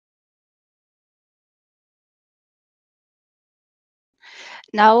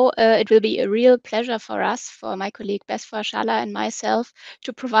Now, it will be a real pleasure for us, for my colleague Besfort, Shala, and myself,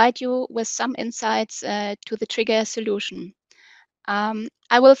 to provide you with some insights to the trigger solution.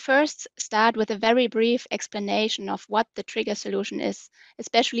 I will first start with a very brief explanation of what the trigger solution is,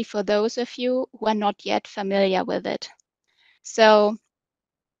 especially for those of you who are not yet familiar with it. So,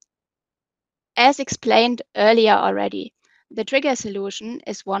 as explained earlier already, the trigger solution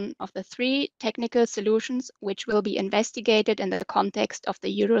is one of the three technical solutions which will be investigated in the context of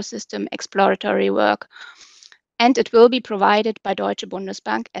the Eurosystem exploratory work, and it will be provided by Deutsche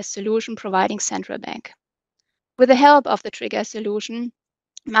Bundesbank as solution providing central bank. With the help of the trigger solution,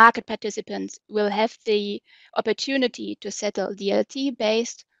 market participants will have the opportunity to settle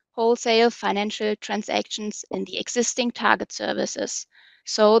DLT-based wholesale financial transactions in the existing target services.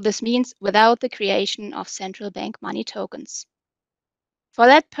 So this means without the creation of central bank money tokens. For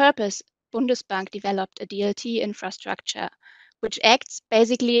that purpose, Bundesbank developed a DLT infrastructure, which acts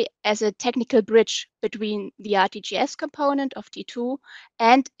basically as a technical bridge between the RTGS component of T2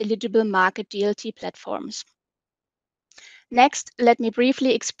 and eligible market DLT platforms. Next, let me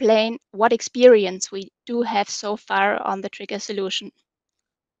briefly explain what experience we do have so far on the trigger solution.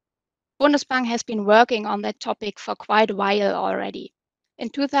 Bundesbank has been working on that topic for quite a while already. In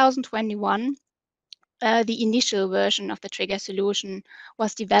 2021, the initial version of the trigger solution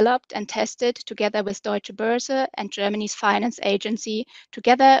was developed and tested together with Deutsche Börse and Germany's finance agency,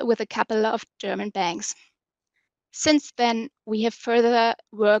 together with a couple of German banks. Since then, we have further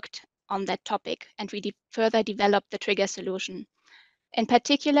worked on that topic and we further developed the trigger solution. In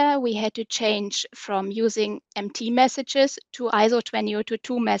particular, we had to change from using MT messages to ISO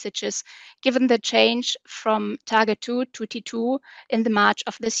 20022 messages, given the change from Target 2 to T2 in the March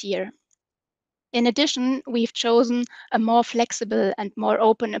of this year. In addition, we've chosen a more flexible and more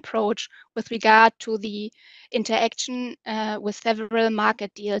open approach with regard to the interaction with several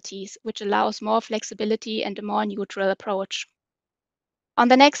market DLTs, which allows more flexibility and a more neutral approach. On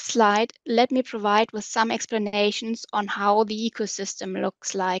the next slide, let me provide with some explanations on how the ecosystem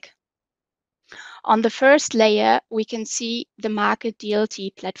looks like. On the first layer, we can see the market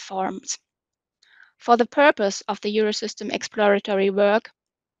DLT platforms. For the purpose of the Eurosystem exploratory work,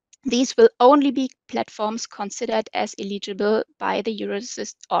 these will only be platforms considered as eligible by the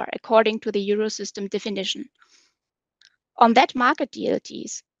Eurosystem or according to the Eurosystem definition. On that market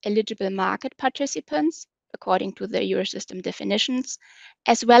DLTs, eligible market participants, according to the Eurosystem definitions,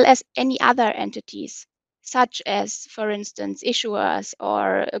 as well as any other entities, such as, for instance, issuers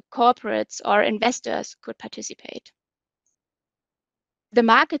or corporates or investors could participate. The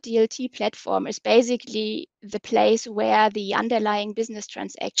market DLT platform is basically the place where the underlying business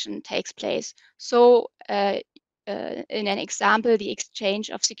transaction takes place. So in an example, the exchange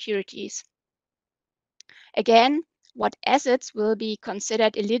of securities. Again, what assets will be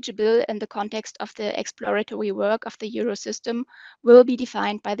considered eligible in the context of the exploratory work of the Eurosystem will be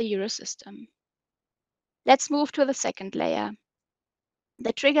defined by the Eurosystem. Let's move to the second layer.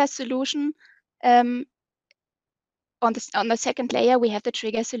 The trigger solution, on the second layer, we have the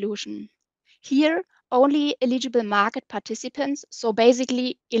trigger solution. Here, only eligible market participants, so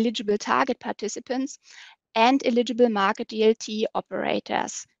basically eligible target participants and eligible market DLT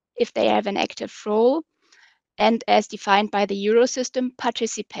operators, if they have an active role, and as defined by the Eurosystem,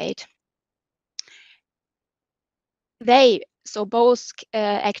 participate. They, so both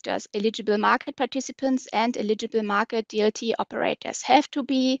actors, eligible market participants and eligible market DLT operators, have to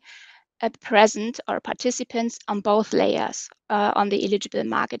be present or participants on both layers, on the eligible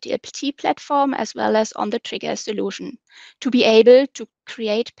market DLT platform as well as on the trigger solution, to be able to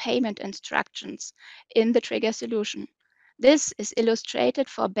create payment instructions in the trigger solution. This is illustrated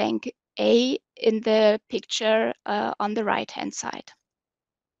for Bank A in the picture on the right-hand side.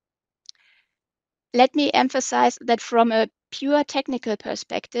 Let me emphasize that from a pure technical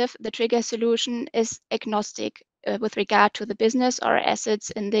perspective, the trigger solution is agnostic with regard to the business or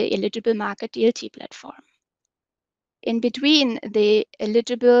assets in the eligible market DLT platform. In between the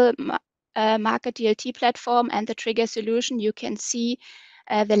eligible market DLT platform and the trigger solution, you can see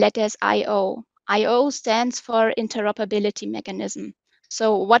the letters IO. IO stands for interoperability mechanism.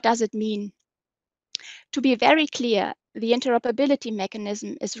 So what does it mean? To be very clear, the interoperability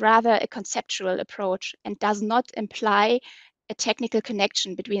mechanism is rather a conceptual approach and does not imply a technical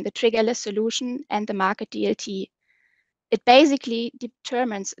connection between the triggerless solution and the market DLT. It basically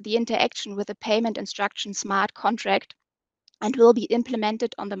determines the interaction with the payment instruction smart contract and will be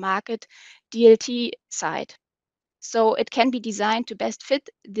implemented on the market DLT side. So it can be designed to best fit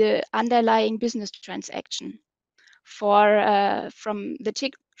the underlying business transaction. From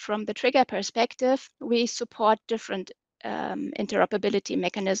the trigger perspective, we support different interoperability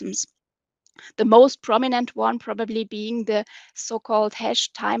mechanisms. The most prominent one probably being the so-called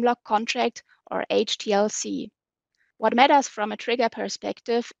hash time lock contract, or HTLC. What matters from a trigger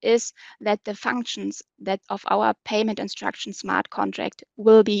perspective is that the functions of our payment instruction smart contract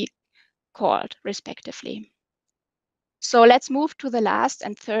will be called respectively. So let's move to the last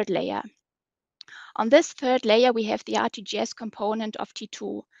and third layer. On this third layer, we have the RTGS component of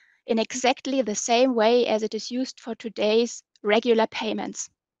T2 in exactly the same way as it is used for today's regular payments.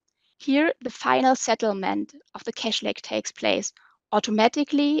 Here, the final settlement of the cash leg takes place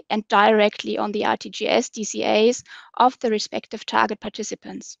automatically and directly on the RTGS DCAs of the respective target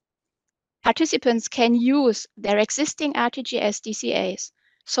participants. Participants can use their existing RTGS DCAs,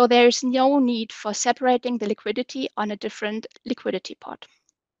 so there is no need for separating the liquidity on a different liquidity pot.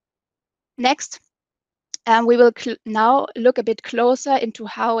 Next, we will now look a bit closer into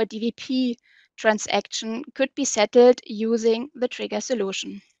how a DVP transaction could be settled using the trigger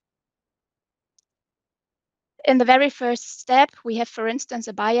solution. In the very first step, we have, for instance,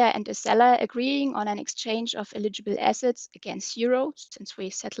 a buyer and a seller agreeing on an exchange of eligible assets against euro, since we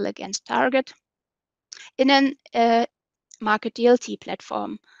settle against target, in an market DLT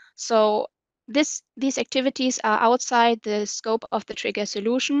platform. So these activities are outside the scope of the trigger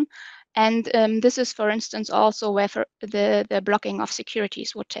solution. And this is, for instance, also where the blocking of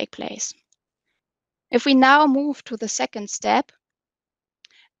securities would take place. If we now move to the second step,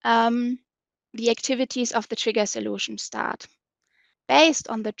 the activities of the trigger solution start. Based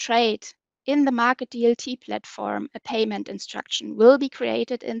on the trade in the market DLT platform, a payment instruction will be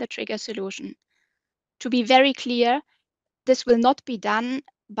created in the trigger solution. To be very clear, this will not be done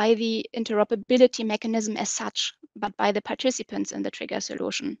by the interoperability mechanism as such, but by the participants in the trigger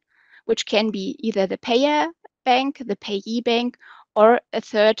solution, which can be either the payer bank, the payee bank, or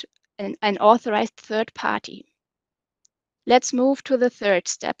an authorized third party. Let's move to the third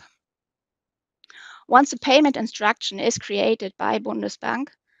step. Once a payment instruction is created by Bundesbank,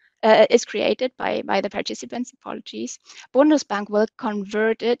 by the participants, apologies, Bundesbank will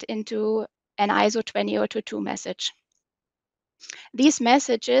convert it into an ISO 20022 message. These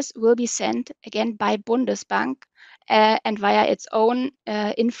messages will be sent again by Bundesbank and via its own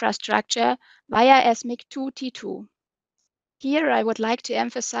infrastructure via SMIC2 T2. Here, I would like to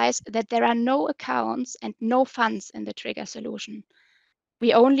emphasize that there are no accounts and no funds in the trigger solution.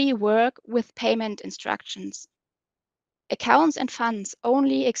 We only work with payment instructions. Accounts and funds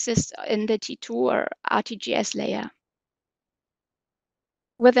only exist in the T2 or RTGS layer.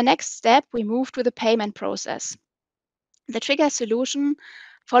 With the next step, we move to the payment process. The trigger solution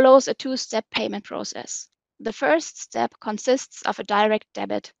follows a two-step payment process. The first step consists of a direct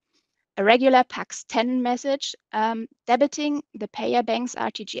debit, a regular PAX 10 message debiting the payer bank's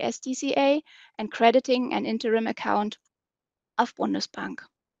RTGS DCA and crediting an interim account of Bundesbank.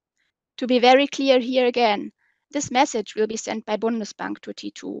 To be very clear here again, this message will be sent by Bundesbank to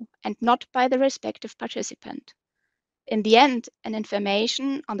T2 and not by the respective participant. In the end, an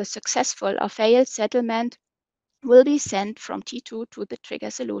information on the successful or failed settlement will be sent from T2 to the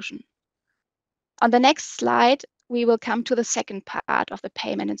trigger solution. On the next slide, we will come to the second part of the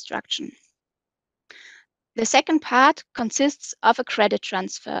payment instruction. The second part consists of a credit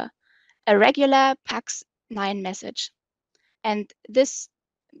transfer, a regular PAX 9 message. And this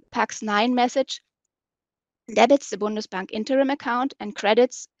PAX 9 message debits the Bundesbank interim account and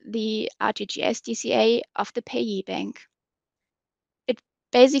credits the RTGS DCA of the payee bank. It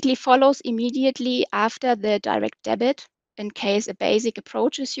basically follows immediately after the direct debit in case a basic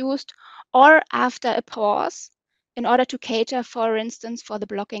approach is used, or after a pause in order to cater, for instance, for the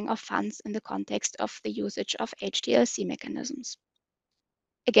blocking of funds in the context of the usage of HTLC mechanisms.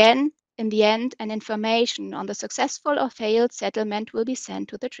 Again, in the end, an information on the successful or failed settlement will be sent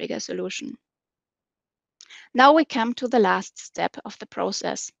to the trigger solution. Now we come to the last step of the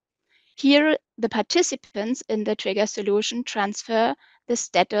process. Here, the participants in the trigger solution transfer the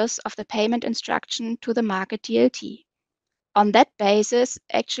status of the payment instruction to the market DLT. On that basis,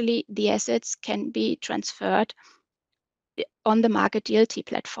 actually, the assets can be transferred on the market DLT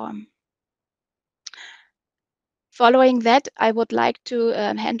platform. Following that, I would like to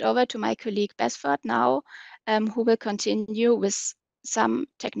hand over to my colleague Besfort now, who will continue with some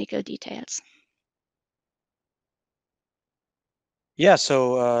technical details. Yeah,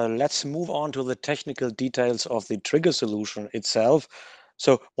 so let's move on to the technical details of the trigger solution itself.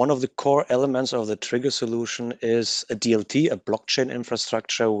 So one of the core elements of the trigger solution is a DLT, a blockchain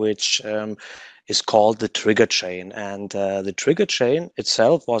infrastructure, which is called the trigger chain. And the trigger chain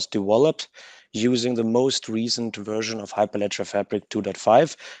itself was developed using the most recent version of Hyperledger Fabric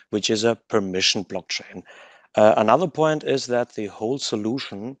 2.5, which is a permission blockchain. Another point is that the whole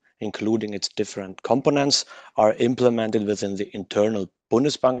solution, including its different components, are implemented within the internal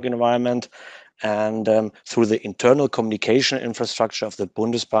Bundesbank environment. And through the internal communication infrastructure of the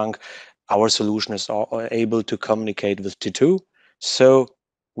Bundesbank, our solution is able to communicate with T2. So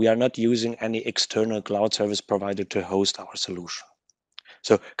we are not using any external cloud service provider to host our solution.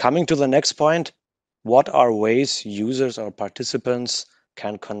 So coming to the next point, what are ways users or participants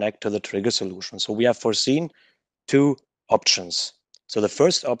can connect to the trigger solution? So we have foreseen two options. So the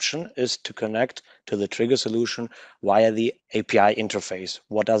first option is to connect to the trigger solution via the API interface.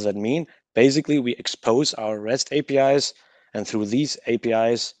 What does that mean? Basically, we expose our REST APIs, and through these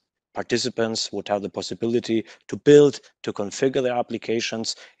APIs, participants would have the possibility to build, to configure their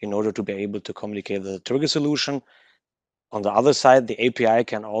applications in order to be able to communicate with the trigger solution. On the other side, the API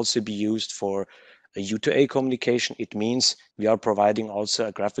can also be used for a U2A communication. It means we are providing also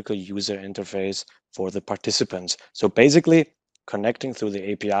a graphical user interface for the participants. So basically, connecting through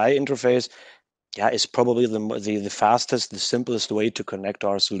the API interface, is probably the fastest, the simplest way to connect to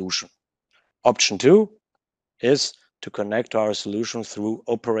our solution. Option 2 is to connect to our solution through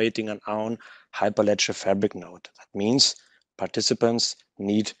operating an own Hyperledger Fabric node. That means participants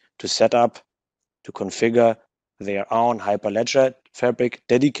need to set up, to configure their own Hyperledger Fabric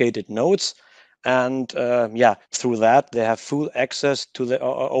dedicated nodes. And through that, they have full access to the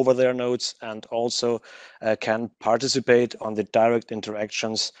over their nodes, and also can participate on the direct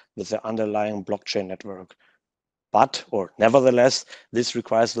interactions with the underlying blockchain network. Nevertheless, this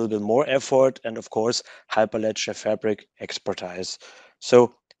requires a little bit more effort and, of course, Hyperledger Fabric expertise.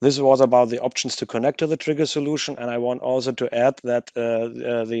 So this was about the options to connect to the trigger solution. And I want also to add that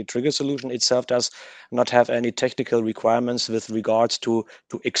the trigger solution itself does not have any technical requirements with regards to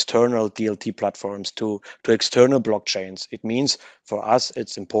external DLT platforms, to external blockchains. It means for us,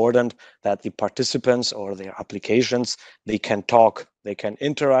 it's important that the participants or their applications, they can talk, they can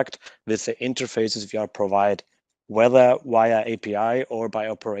interact with the interfaces we are provide, whether via API or by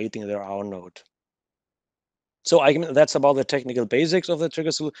operating their own node. So that's about the technical basics of the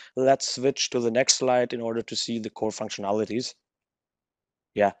trigger solution. Let's switch to the next slide in order to see the core functionalities.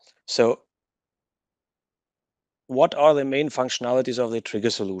 So what are the main functionalities of the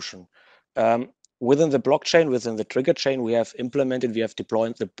trigger solution? Within the blockchain, within the trigger chain, we have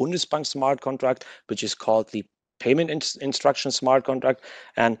deployed the Bundesbank smart contract, which is called the payment instruction smart contract.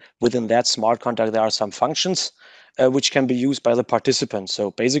 And within that smart contract, there are some functions which can be used by the participant.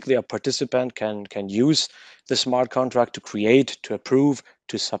 So basically, a participant can use the smart contract to create, to approve,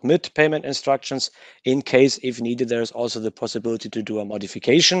 to submit payment instructions. In case, if needed, there's also the possibility to do a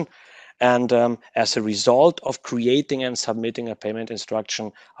modification. And as a result of creating and submitting a payment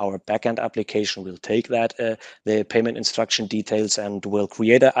instruction, our backend application will take that, the payment instruction details, and will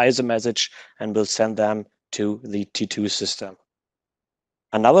create an ISO message and will send them to the T2 system.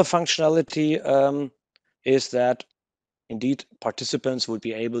 Another functionality is that indeed participants will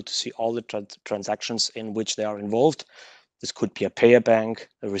be able to see all the transactions in which they are involved. This could be a payer bank,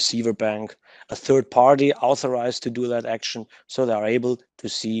 a receiver bank, a third party authorized to do that action, so they are able to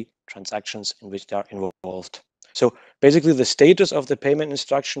see transactions in which they are involved. So basically the status of the payment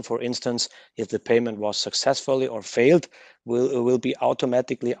instruction, for instance, if the payment was successfully or failed, will be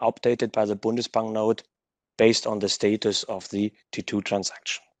automatically updated by the Bundesbank node based on the status of the T2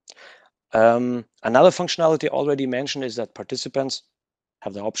 transaction. Another functionality already mentioned is that participants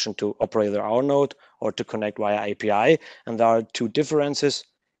have the option to operate their own node or to connect via API. And there are two differences.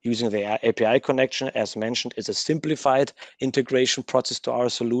 Using the API connection, as mentioned, is a simplified integration process to our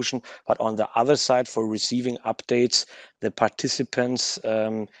solution. But on the other side, for receiving updates, the participants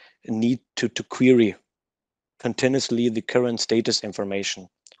need to query continuously the current status information.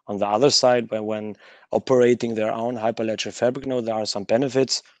 On the other side, when operating their own Hyperledger Fabric node, there are some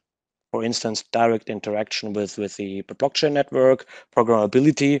benefits. For instance, direct interaction with the blockchain network,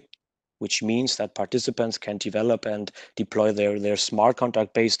 programmability, which means that participants can develop and deploy their smart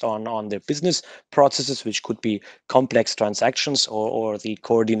contract based on their business processes, which could be complex transactions or the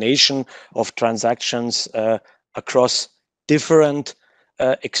coordination of transactions across different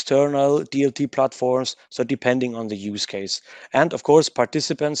external DLT platforms, so depending on the use case. And of course,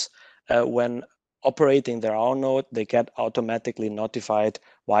 participants, when operating their own node, they get automatically notified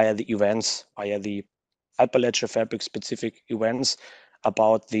via the events, via the Hyperledger Fabric specific events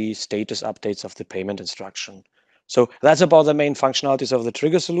about the status updates of the payment instruction. So that's about the main functionalities of the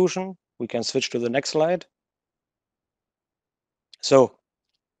trigger solution. We can switch to the next slide. So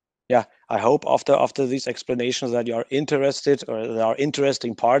I hope after these explanations that you are interested, or there are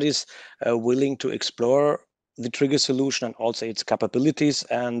interesting parties willing to explore the trigger solution and also its capabilities.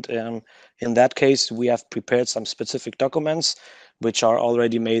 And in that case, we have prepared some specific documents which are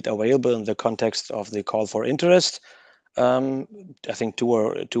already made available in the context of the call for interest. I think two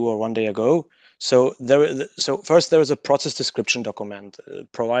or 1 day ago. So first there is a process description document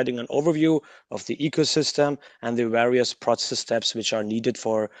providing an overview of the ecosystem and the various process steps which are needed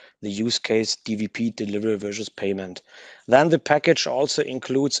for the use case DVP, delivery versus payment. Then the package also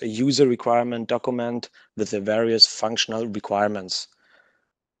includes a user requirement document with the various functional requirements.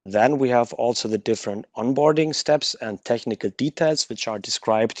 Then we have also the different onboarding steps and technical details which are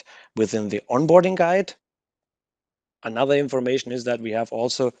described within the onboarding guide. Another information is that we have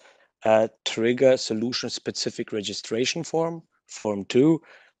also a trigger solution specific registration form, Form 2,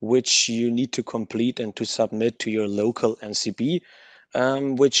 which you need to complete and to submit to your local NCB,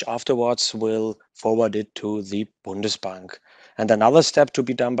 which afterwards will forward it to the Bundesbank. And another step to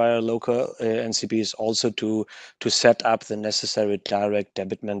be done by a local NCB is also to set up the necessary direct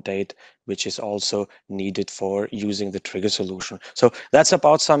debit mandate, which is also needed for using the trigger solution. So that's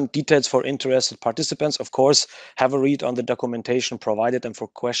about some details for interested participants. Of course, have a read on the documentation provided, and for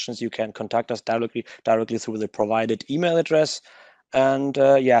questions you can contact us directly through the provided email address. And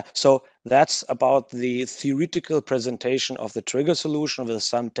yeah, so that's about the theoretical presentation of the trigger solution with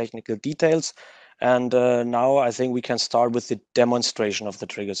some technical details. And now I think we can start with the demonstration of the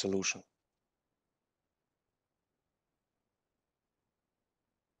trigger solution.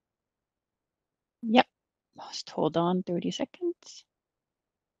 Yep, just hold on 30 seconds.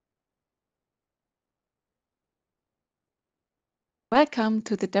 Welcome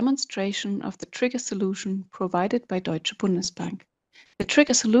to the demonstration of the trigger solution provided by Deutsche Bundesbank. The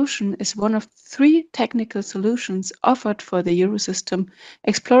trigger solution is one of 3 technical solutions offered for the Eurosystem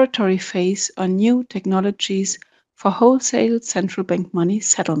exploratory phase on new technologies for wholesale central bank money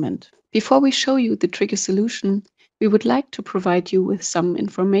settlement. Before we show you the trigger solution, we would like to provide you with some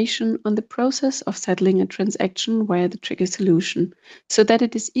information on the process of settling a transaction via the trigger solution, so that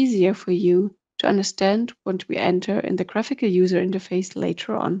it is easier for you to understand what we enter in the graphical user interface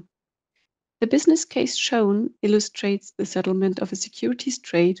later on. The business case shown illustrates the settlement of a securities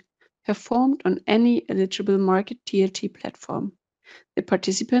trade performed on any eligible market DLT platform. The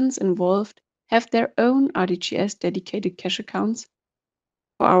participants involved have their own RTGS dedicated cash accounts.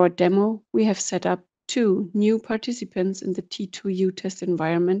 For our demo, we have set up 2 new participants in the T2U test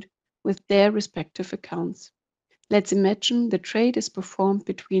environment with their respective accounts. Let's imagine the trade is performed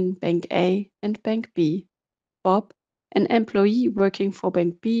between Bank A and Bank B. Bob, an employee working for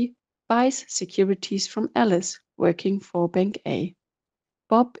Bank B, buys securities from Alice, working for Bank A.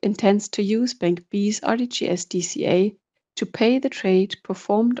 Bob intends to use Bank B's RTGS DCA to pay the trade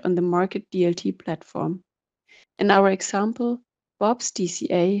performed on the market DLT platform. In our example, Bob's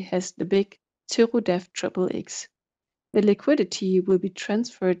DCA has the big ZeroDev XXX. The liquidity will be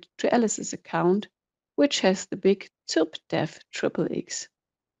transferred to Alice's account, which has the big ZIRPDev XXX.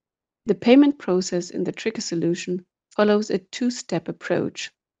 The payment process in the trigger solution follows a 2-step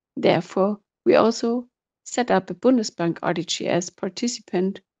approach. Therefore, we also set up a Bundesbank RTGS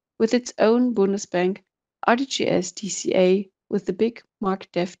participant with its own Bundesbank RTGS DCA with the big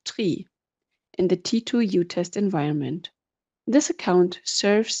MarkDev tree in the T2U test environment. This account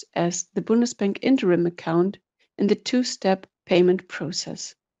serves as the Bundesbank interim account in the 2-step payment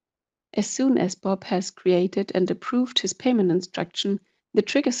process. As soon as Bob has created and approved his payment instruction, the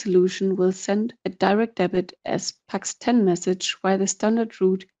trigger solution will send a direct debit as PAX10 message via the standard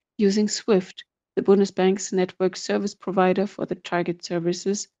route using SWIFT, the Bundesbank's network service provider for the target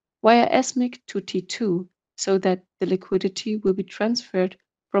services, via SMIC to T2, so that the liquidity will be transferred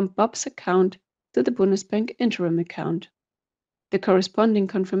from Bob's account to the Bundesbank interim account. The corresponding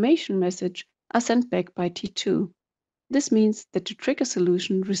confirmation message are sent back by T2. This means that the trigger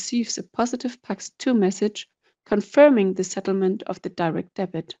solution receives a positive PAX2 message confirming the settlement of the direct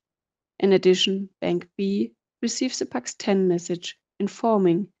debit. In addition, Bank B receives a PAX10 message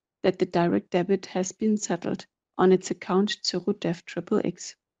informing that the direct debit has been settled on its account ZeroDev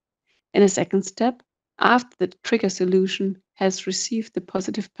XXX. In a second step, after the trigger solution has received the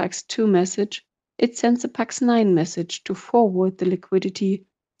positive PAX2 message, it sends a PAX9 message to forward the liquidity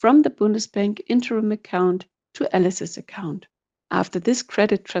from the Bundesbank interim account to Alice's account. After this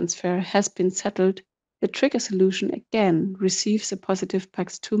credit transfer has been settled, the trigger solution again receives a positive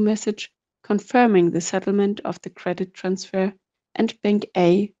PAX2 message confirming the settlement of the credit transfer, and Bank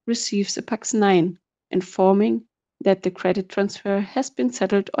A receives a PAX9 informing that the credit transfer has been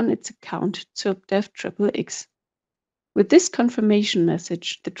settled on its account ZIRPDev XXX. With this confirmation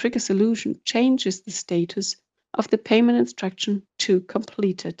message, the trigger solution changes the status of the payment instruction to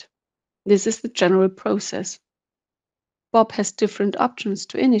completed. This is the general process. Bob has different options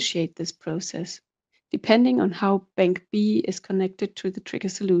to initiate this process, depending on how Bank B is connected to the trigger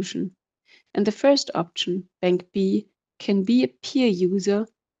solution. And the first option, Bank B, can be a peer user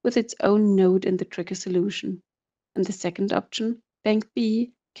with its own node in the trigger solution. And the second option, Bank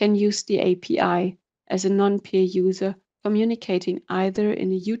B, can use the API as a non-peer user, communicating either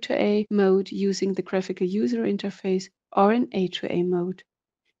in a U2A mode using the graphical user interface or in A2A mode.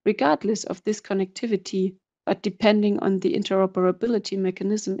 Regardless of this connectivity, but depending on the interoperability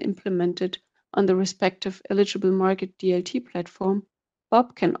mechanism implemented on the respective eligible market DLT platform,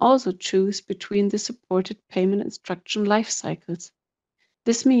 Bob can also choose between the supported payment instruction lifecycles.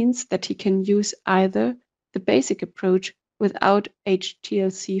 This means that he can use either the basic approach without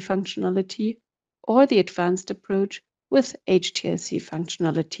HTLC functionality or the advanced approach with HTLC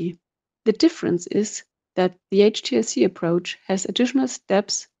functionality. The difference is that the HTLC approach has additional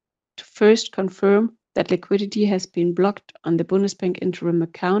steps to first confirm that liquidity has been blocked on the Bundesbank interim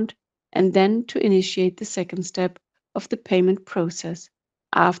account and then to initiate the second step of the payment process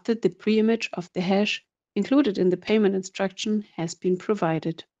after the pre-image of the hash included in the payment instruction has been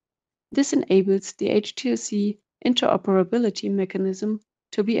provided. This enables the HTLC interoperability mechanism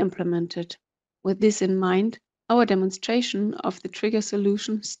to be implemented. With this in mind, our demonstration of the trigger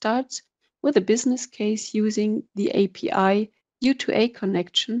solution starts with a business case using the API U2A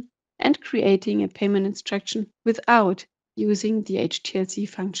connection and creating a payment instruction without using the HTLC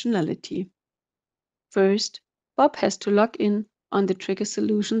functionality. First, Bob has to log in on the Trigger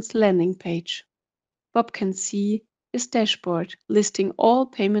Solutions landing page. Bob can see his dashboard listing all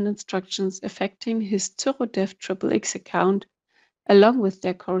payment instructions affecting his ZeroDev XXX account along with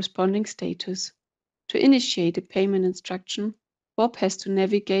their corresponding status. To initiate a payment instruction, Bob has to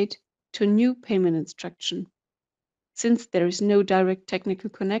navigate to a new payment instruction. Since there is no direct technical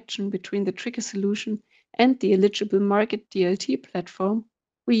connection between the trigger solution and the eligible market DLT platform,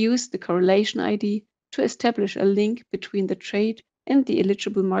 we use the correlation ID to establish a link between the trade and the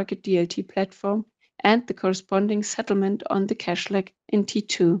eligible market DLT platform and the corresponding settlement on the cash leg in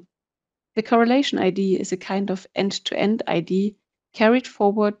T2. The correlation ID is a kind of end-to-end ID carried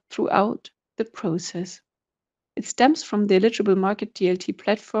forward throughout the process. It stems from the eligible market DLT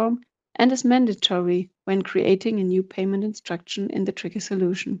platform and is mandatory when creating a new payment instruction in the trigger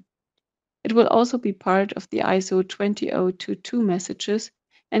solution. It will also be part of the ISO 20022 messages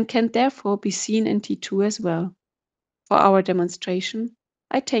and can therefore be seen in T2 as well. For our demonstration,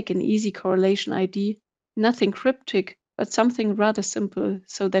 I take an easy correlation ID, nothing cryptic, but something rather simple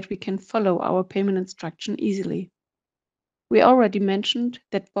so that we can follow our payment instruction easily. We already mentioned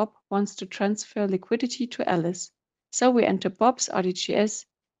that Bob wants to transfer liquidity to Alice, so we enter Bob's RTGS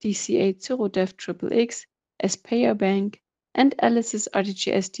DCA ZeroDev XXX as payer bank and Alice's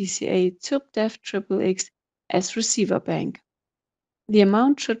RTGS DCA ZeroDev XXX as receiver bank. The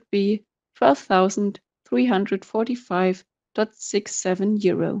amount should be 12,345.67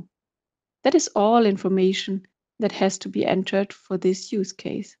 euro. That is all information that has to be entered for this use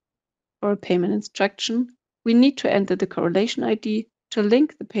case. For a payment instruction, we need to enter the correlation ID to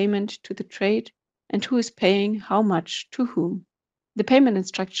link the payment to the trade and who is paying how much to whom. The payment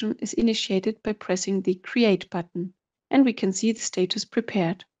instruction is initiated by pressing the Create button, and we can see the status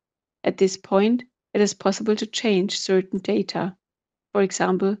prepared. At this point, it is possible to change certain data, for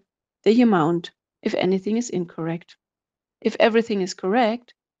example, the amount, if anything is incorrect. If everything is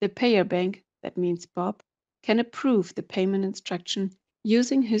correct, the payer bank, that means Bob, can approve the payment instruction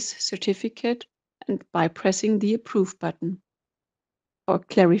using his certificate and by pressing the Approve button. For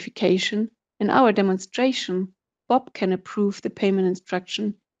clarification, in our demonstration, Bob can approve the payment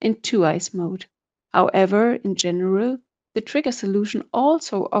instruction in 2-eyes mode. However, in general, the trigger solution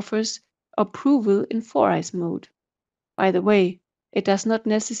also offers approval in 4-eyes mode. By the way, it does not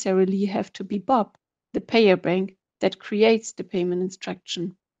necessarily have to be Bob, the payer bank, that creates the payment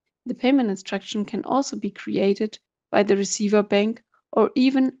instruction. The payment instruction can also be created by the receiver bank or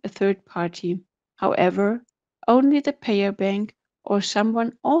even a third party. However, only the payer bank or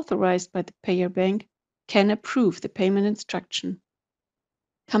someone authorized by the payer bank can approve the payment instruction.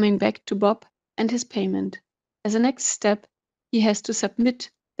 Coming back to Bob and his payment. As a next step, he has to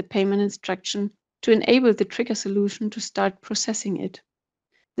submit the payment instruction to enable the trigger solution to start processing it.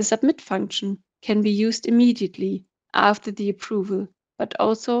 The submit function can be used immediately after the approval, but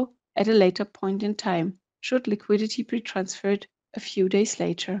also at a later point in time, should liquidity be transferred a few days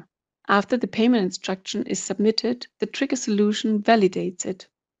later. After the payment instruction is submitted, the trigger solution validates it.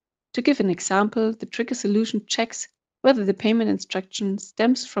 To give an example, the trigger solution checks whether the payment instruction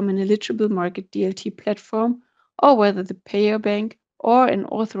stems from an eligible market DLT platform or whether the payer bank or an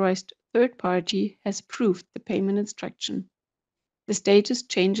authorized third party has approved the payment instruction. The status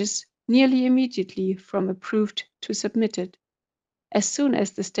changes nearly immediately from approved to submitted. As soon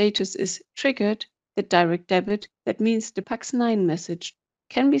as the status is triggered, the direct debit, that means the PAX9 message,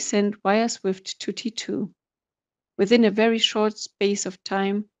 can be sent via SWIFT to T2. Within a very short space of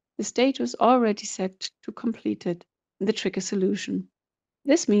time, the status already set to completed in the trigger solution.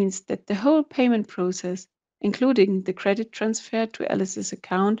 This means that the whole payment process, including the credit transfer to Alice's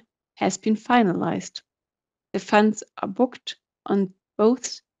account, has been finalized. The funds are booked on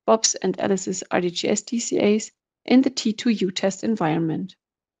both Bob's and Alice's RTGS DCAs in the T2U test environment.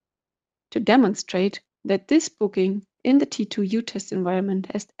 To demonstrate that this booking in the T2U test environment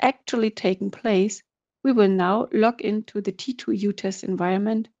has actually taken place, we will now log into the T2U test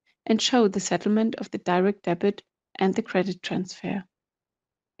environment and show the settlement of the direct debit and the credit transfer.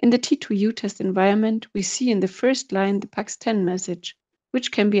 In the T2U test environment, we see in the first line the PAX10 message,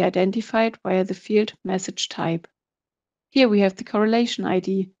 which can be identified via the field message type. Here we have the correlation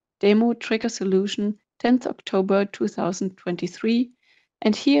ID, demo trigger solution 10th October 2023,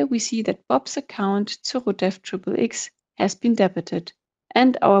 and here we see that Bob's account ZeroDev has been debited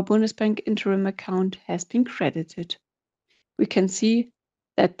and our Bundesbank interim account has been credited. We can see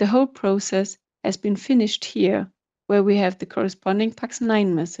that the whole process has been finished here, where we have the corresponding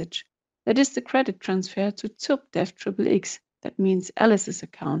PAX9 message. That is the credit transfer to ZeroDev, that means Alice's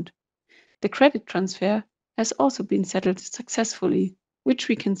account. The credit transfer has also been settled successfully, which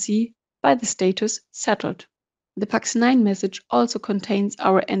we can see by the status settled. The PAX9 message also contains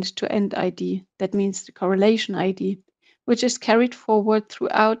our end-to-end ID, that means the correlation ID, which is carried forward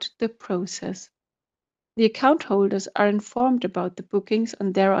throughout the process. The account holders are informed about the bookings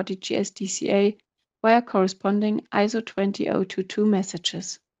on their RTGS DCA via corresponding ISO 20022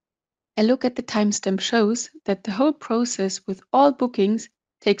 messages. A look at the timestamp shows that the whole process with all bookings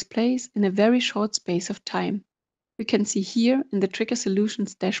takes place in a very short space of time. We can see here in the Trigger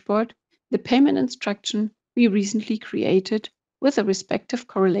Solutions dashboard the payment instruction we recently created with a respective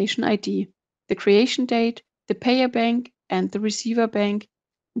correlation ID, the creation date, the payer bank and the receiver bank,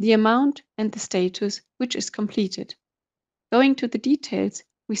 the amount and the status which is completed. Going to the details,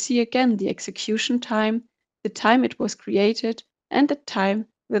 we see again the execution time, the time it was created, and the time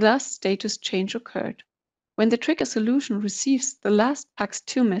the last status change occurred. When the trigger solution receives the last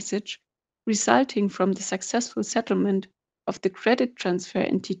PAX2 message resulting from the successful settlement of the credit transfer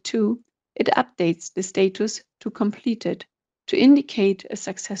in T2, it updates the status to completed to indicate a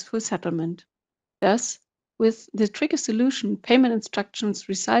successful settlement. Thus, with the trigger solution, payment instructions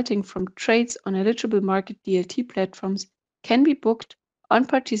resulting from trades on eligible market DLT platforms can be booked on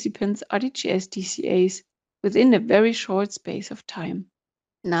participants' RTGS DCAs within a very short space of time.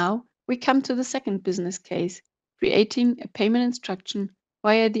 Now we come to the second business case, creating a payment instruction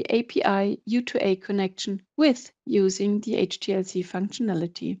via the API U2A connection with using the HTLC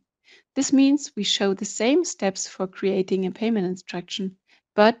functionality. This means we show the same steps for creating a payment instruction,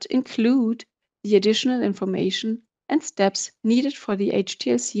 but include the additional information and steps needed for the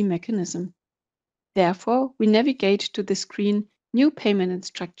HTLC mechanism. Therefore, we navigate to the screen New Payment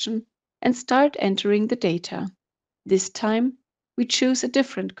Instruction and start entering the data. This time, we choose a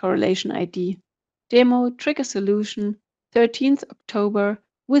different correlation ID, Demo Trigger Solution 13th October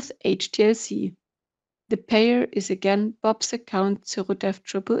with HTLC. The payer is again Bob's account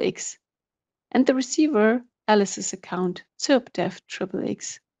ZeroDev, and the receiver Alice's account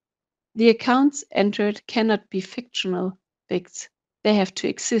ZeroDev. The accounts entered cannot be fictional BICs. They have to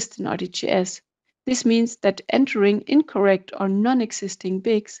exist in RTGS. This means that entering incorrect or non-existing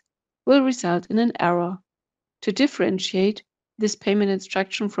BICs will result in an error. To differentiate this payment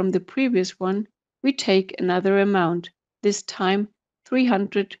instruction from the previous one, we take another amount, this time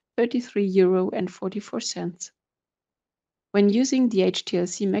 €333.44. When using the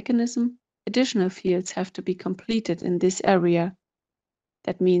HTLC mechanism, additional fields have to be completed in this area.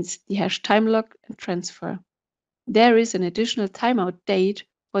 That means the hash time lock and transfer. There is an additional timeout date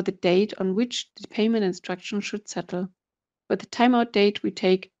for the date on which the payment instruction should settle. For the timeout date, we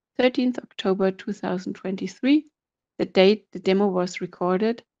take 13th October 2023, the date the demo was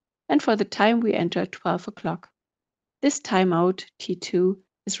recorded, and for the time we enter 12 o'clock. This timeout, T2,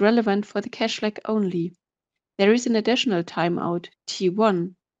 is relevant for the cash lag only. There is an additional timeout,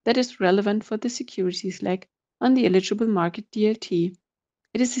 T1, that is relevant for the securities lag on the eligible market DLT.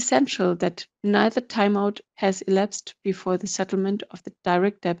 It is essential that neither timeout has elapsed before the settlement of the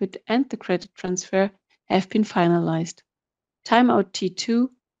direct debit and the credit transfer have been finalized. Timeout T2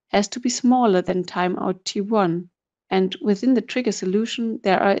 has to be smaller than timeout T1, and within the trigger solution,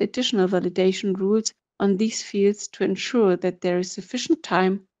 there are additional validation rules on these fields to ensure that there is sufficient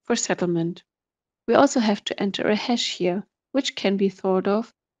time for settlement. We also have to enter a hash here, which can be thought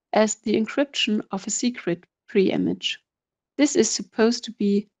of as the encryption of a secret pre-image. This is supposed to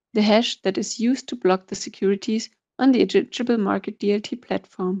be the hash that is used to block the securities on the eligible market DLT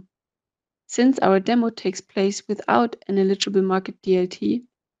platform. Since our demo takes place without an eligible market DLT,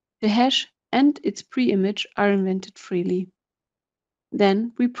 the hash and its pre-image are invented freely.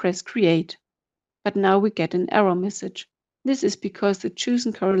 Then we press Create. But now we get an error message. This is because the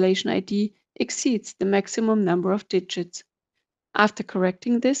chosen correlation ID exceeds the maximum number of digits. After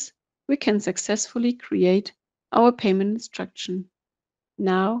correcting this, we can successfully create our payment instruction.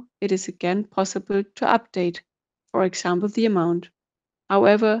 Now it is again possible to update, for example, the amount.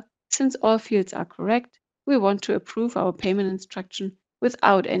 However, since all fields are correct, we want to approve our payment instruction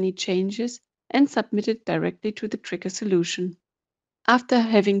without any changes and submit it directly to the trigger solution. After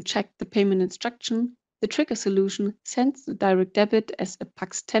having checked the payment instruction, the trigger solution sends the direct debit as a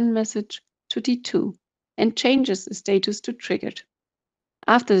PAX10 message to T2 and changes the status to triggered.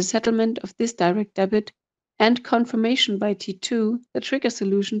 After the settlement of this direct debit and confirmation by T2, the trigger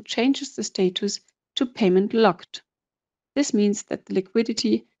solution changes the status to payment locked. This means that the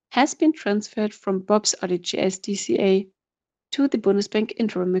liquidity has been transferred from Bob's RTGS DCA to the Bundesbank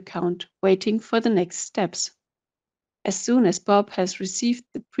interim account, waiting for the next steps. As soon as Bob has received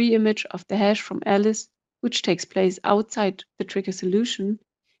the pre-image of the hash from Alice, which takes place outside the trigger solution,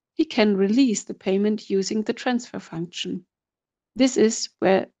 he can release the payment using the transfer function. This is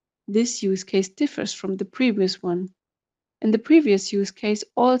where this use case differs from the previous one. In the previous use case,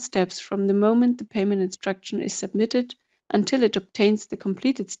 all steps from the moment the payment instruction is submitted until it obtains the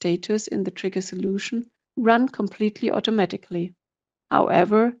completed status in the trigger solution run completely automatically.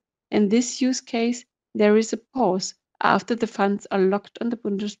 However, in this use case, there is a pause after the funds are locked on the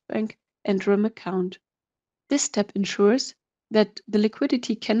Bundesbank interim account. This step ensures that the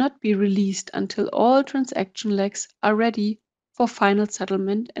liquidity cannot be released until all transaction legs are ready for final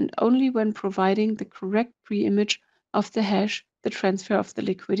settlement, and only when providing the correct pre-image of the hash, the transfer of the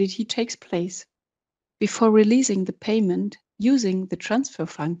liquidity takes place. Before releasing the payment, using the transfer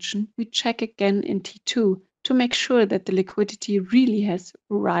function, we check again in T2 to make sure that the liquidity really has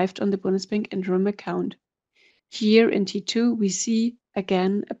arrived on the Bundesbank interim account. Here in T2, we see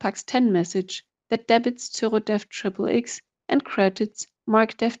again a PAX10 message that debits ZeroDev XXX and credits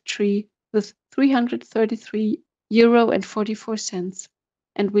MarkDev3 with €333.44,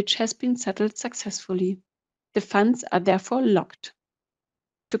 and which has been settled successfully. The funds are therefore locked.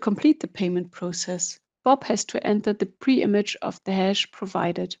 To complete the payment process, Bob has to enter the pre-image of the hash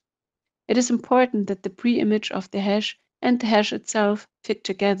provided. It is important that the pre-image of the hash and the hash itself fit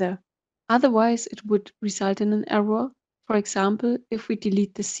together. Otherwise, it would result in an error. For example, if we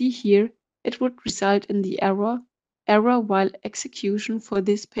delete the C here, it would result in the error while execution for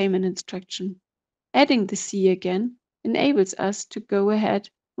this payment instruction. Adding the C again enables us to go ahead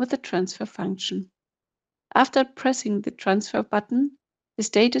with the transfer function. After pressing the transfer button, the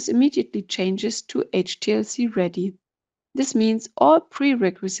status immediately changes to HTLC ready. This means all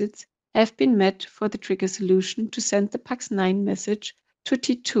prerequisites have been met for the trigger solution to send the PAX9 message to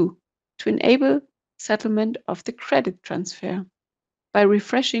T2 to enable settlement of the credit transfer. By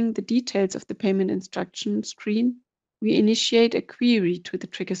refreshing the details of the payment instruction screen, we initiate a query to the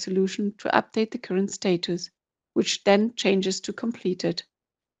trigger solution to update the current status, which then changes to completed.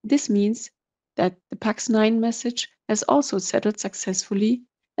 This means that the PAX9 message has also settled successfully,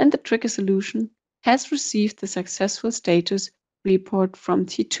 and the trigger solution has received the successful status report from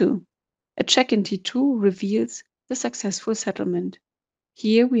T2. A check in T2 reveals the successful settlement.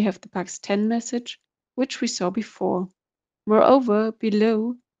 Here we have the PAX10 message, which we saw before. Moreover,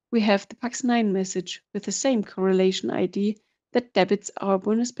 below we have the PAX9 message with the same correlation ID that debits our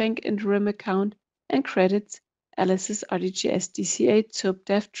Bundesbank interim account and credits Alice's RTGS DCA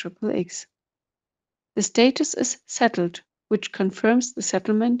ZeroDev XXX. The status is settled, which confirms the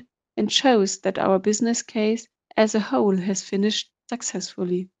settlement and shows that our business case as a whole has finished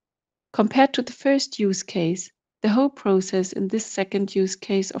successfully. Compared to the first use case, the whole process in this second use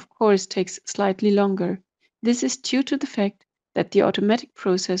case of course takes slightly longer. This is due to the fact that the automatic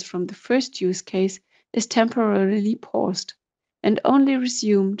process from the first use case is temporarily paused and only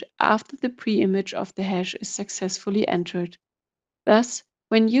resumed after the pre-image of the hash is successfully entered. Thus,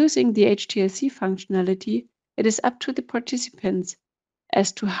 when using the HTLC functionality, it is up to the participants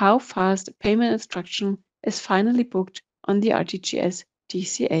as to how fast a payment instruction is finally booked on the RTGS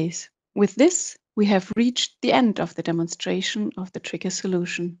DCAs. With this, we have reached the end of the demonstration of the trigger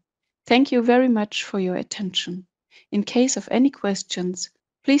solution. Thank you very much for your attention. In case of any questions,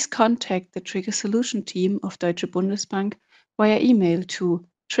 please contact the trigger solution team of Deutsche Bundesbank via email to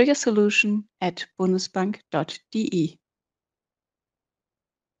triggersolution@bundesbank.de.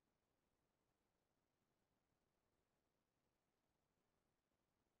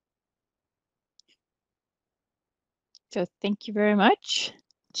 So thank you very much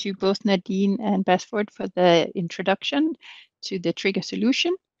to both Nadine and Besfort for the introduction to the trigger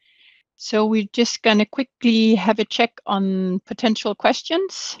solution. So we're just going to quickly have a check on potential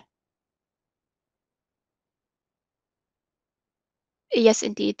questions. Yes,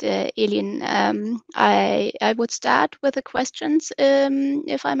 indeed, Elin. I would start with the questions,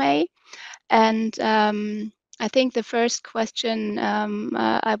 if I may. And I think the first question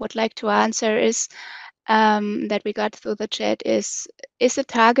I would like to answer is that we got through the chat is the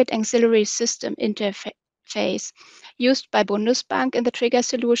target auxiliary system interface used by Bundesbank in the trigger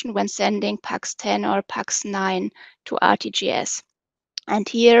solution when sending PAX 10 or PAX 9 to RTGS? And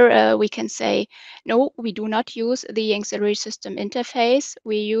here we can say, no, we do not use the auxiliary system interface.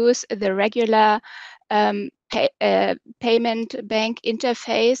 We use the regular payment bank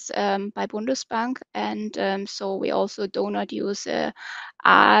interface by Bundesbank. And so we also do not use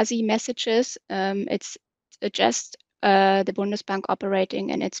ASI messages. It's just the Bundesbank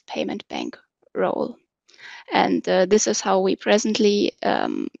operating in its payment bank role. And this is how we presently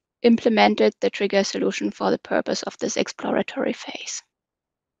implemented the trigger solution for the purpose of this exploratory phase.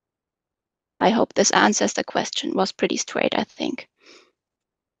 I hope this answers the question. Was pretty straight, I think.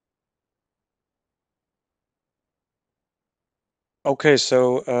 Okay,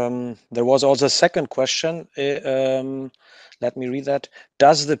 so there was also a second question. Let me read that.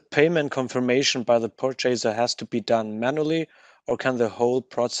 Does the payment confirmation by the purchaser has to be done manually, or can the whole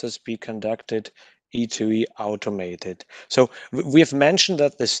process be conducted E2E automated? So we have mentioned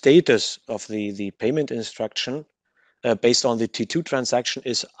that the status of the payment instruction based on the T2 transaction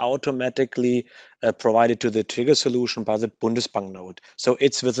is automatically provided to the trigger solution by the Bundesbank node. So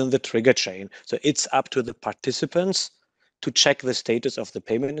it's within the trigger chain. So it's up to the participants to check the status of the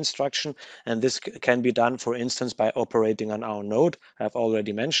payment instruction. And this can be done, for instance, by operating on our node. I've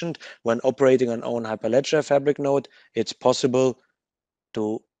already mentioned when operating on own Hyperledger Fabric node, it's possible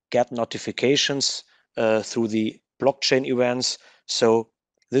to get notifications through the blockchain events. So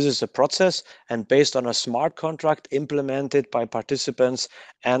this is a process, and based on a smart contract implemented by participants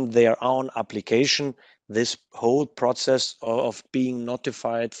and their own application, this whole process of being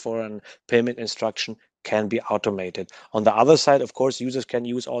notified for a payment instruction can be automated. On the other side, of course, users can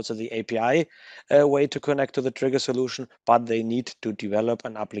use also the API way to connect to the trigger solution, but they need to develop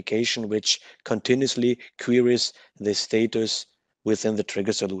an application which continuously queries the status within the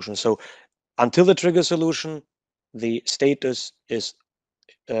trigger solution. So until the trigger solution, the status is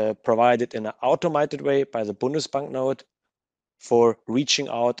provided in an automated way by the Bundesbank node. For reaching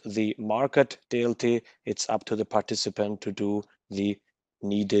out the market DLT, it's up to the participant to do the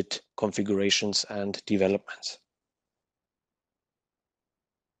needed configurations and developments.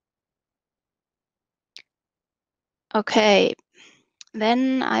 Okay,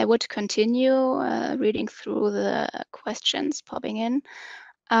 then I would continue reading through the questions popping in.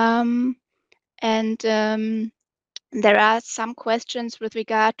 There are some questions with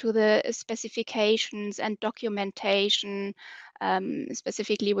regard to the specifications and documentation,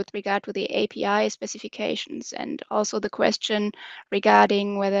 specifically with regard to the API specifications, and also the question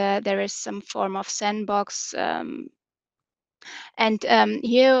regarding whether there is some form of sandbox.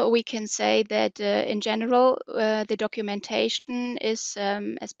 Here we can say that in general, the documentation is,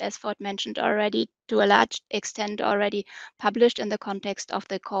 as Besfort mentioned already, to a large extent already published in the context of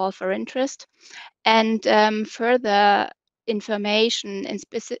the call for interest. And further information, and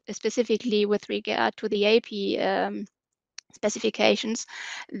specifically with regard to the AP specifications,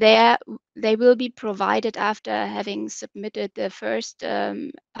 they will be provided after having submitted the first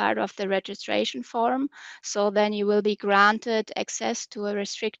part of the registration form. So then you will be granted access to a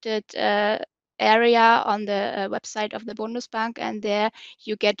restricted area on the website of the Bundesbank, and there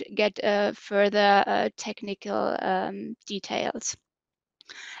you get further technical details.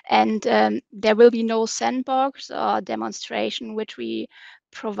 And there will be no sandbox or demonstration which we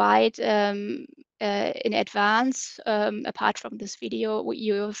provide in advance, apart from this video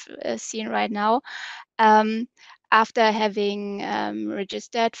you've seen right now. After having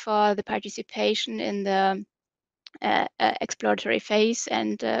registered for the participation in the exploratory phase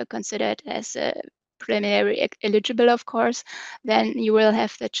and considered as preliminary eligible, of course, then you will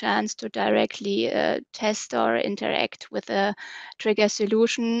have the chance to directly test or interact with a trigger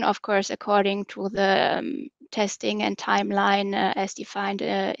solution, of course, according to the testing and timeline as defined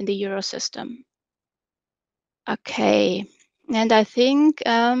in the Eurosystem. Okay, and I think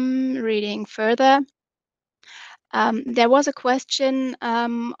reading further, There was a question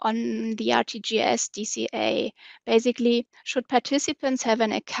on the RTGS DCA. Basically, should participants have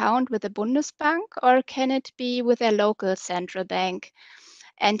an account with the Bundesbank or can it be with their local central bank?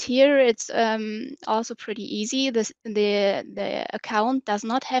 And here it's also pretty easy. The account does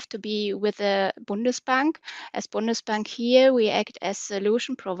not have to be with the Bundesbank. As Bundesbank here, we act as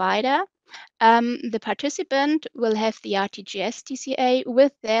solution provider. The participant will have the RTGS DCA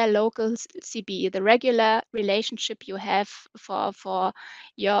with their local CB, the regular relationship you have for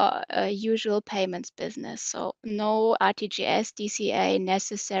your usual payments business. So no RTGS DCA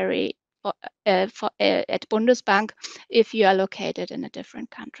necessary at Bundesbank if you are located in a different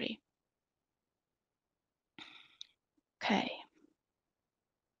country. Okay.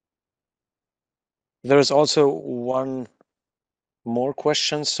 There is also one more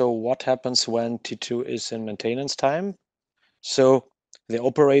question. So what happens when T2 is in maintenance time? So the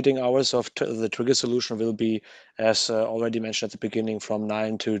operating hours of the trigger solution will be, as already mentioned at the beginning, from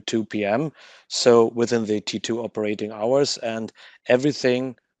 9 to 2 p.m. So within the T2 operating hours, and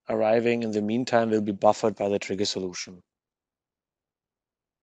everything arriving in the meantime will be buffered by the trigger solution.